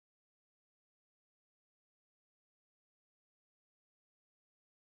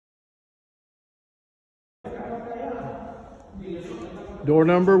Door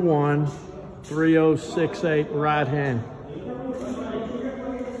number 1, 3068 right hand.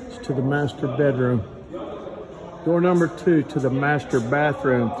 It's to the master bedroom. Door number 2 to the master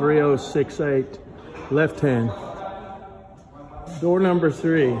bathroom, 3068 left hand. Door number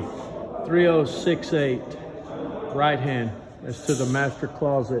 3, 3068 right hand. That's to the master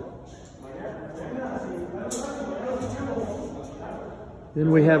closet.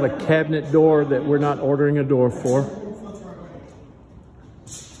 Then we have a cabinet door that we're not ordering a door for.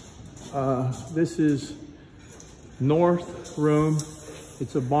 This is north room.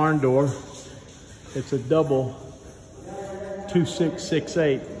 It's a barn door. It's a double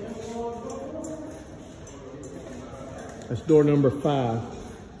 2668. That's door number 5.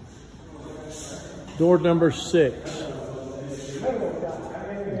 Door number 6,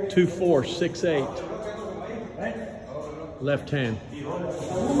 2468, left hand.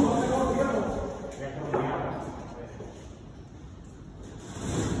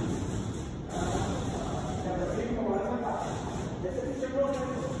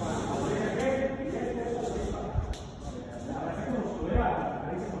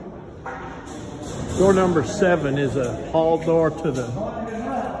 Door number 7 is a hall door to the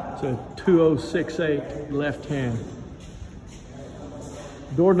 2068 left hand.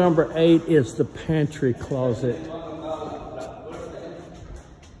 Door number 8 is the pantry closet.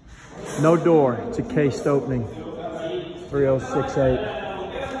 No door, it's a cased opening, 3068.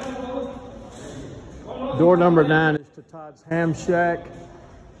 Door number 9 is to Todd's Ham Shack.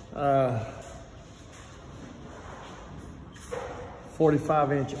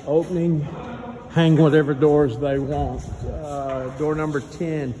 45-inch opening. Hang whatever doors they want. Door number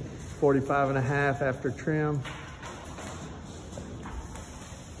 10, 45.5 after trim.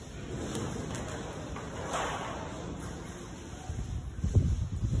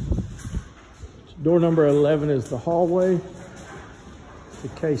 Door number 11 is the hallway. It's a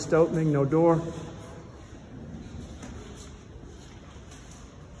cased opening, no door.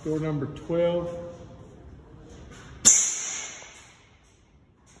 Door number 12.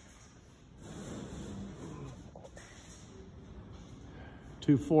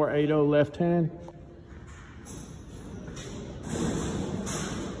 Two 480 left hand.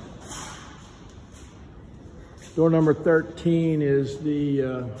 Door number 13 is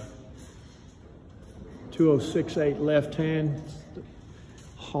the 2068 left hand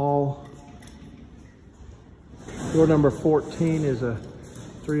hall. Door number 14 is a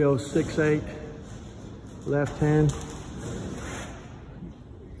 3068 left hand.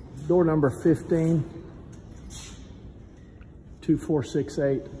 Door number 15,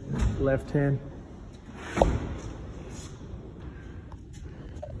 2468 left hand.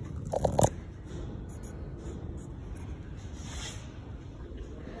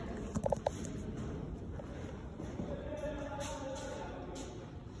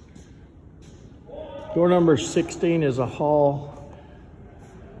 Door number 16 is a hall,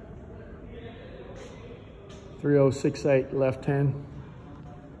 3068 left hand.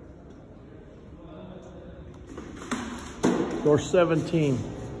 Door 17,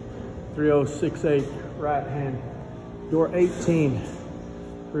 3068 right hand. Door 18,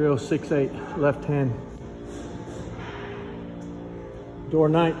 3068 left hand. Door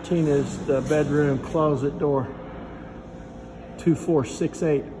 19 is the bedroom closet door,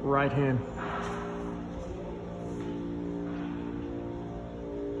 2468 right hand.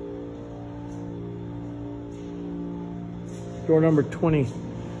 Door number 20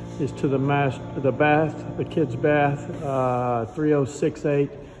 is to the kids' bath, 3068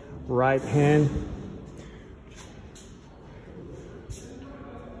 right hand.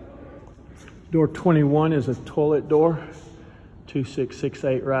 Door 21 is a toilet door,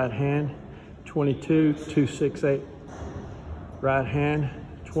 2668 right hand. 22, 268 right hand.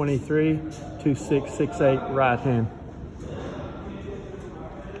 23, 2668 right hand.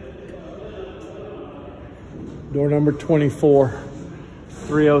 Door number 24,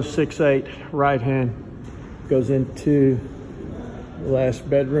 3068 right hand, goes into the last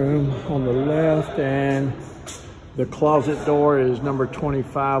bedroom on the left, and the closet door is number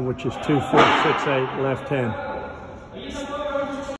 25, which is 2468 left hand.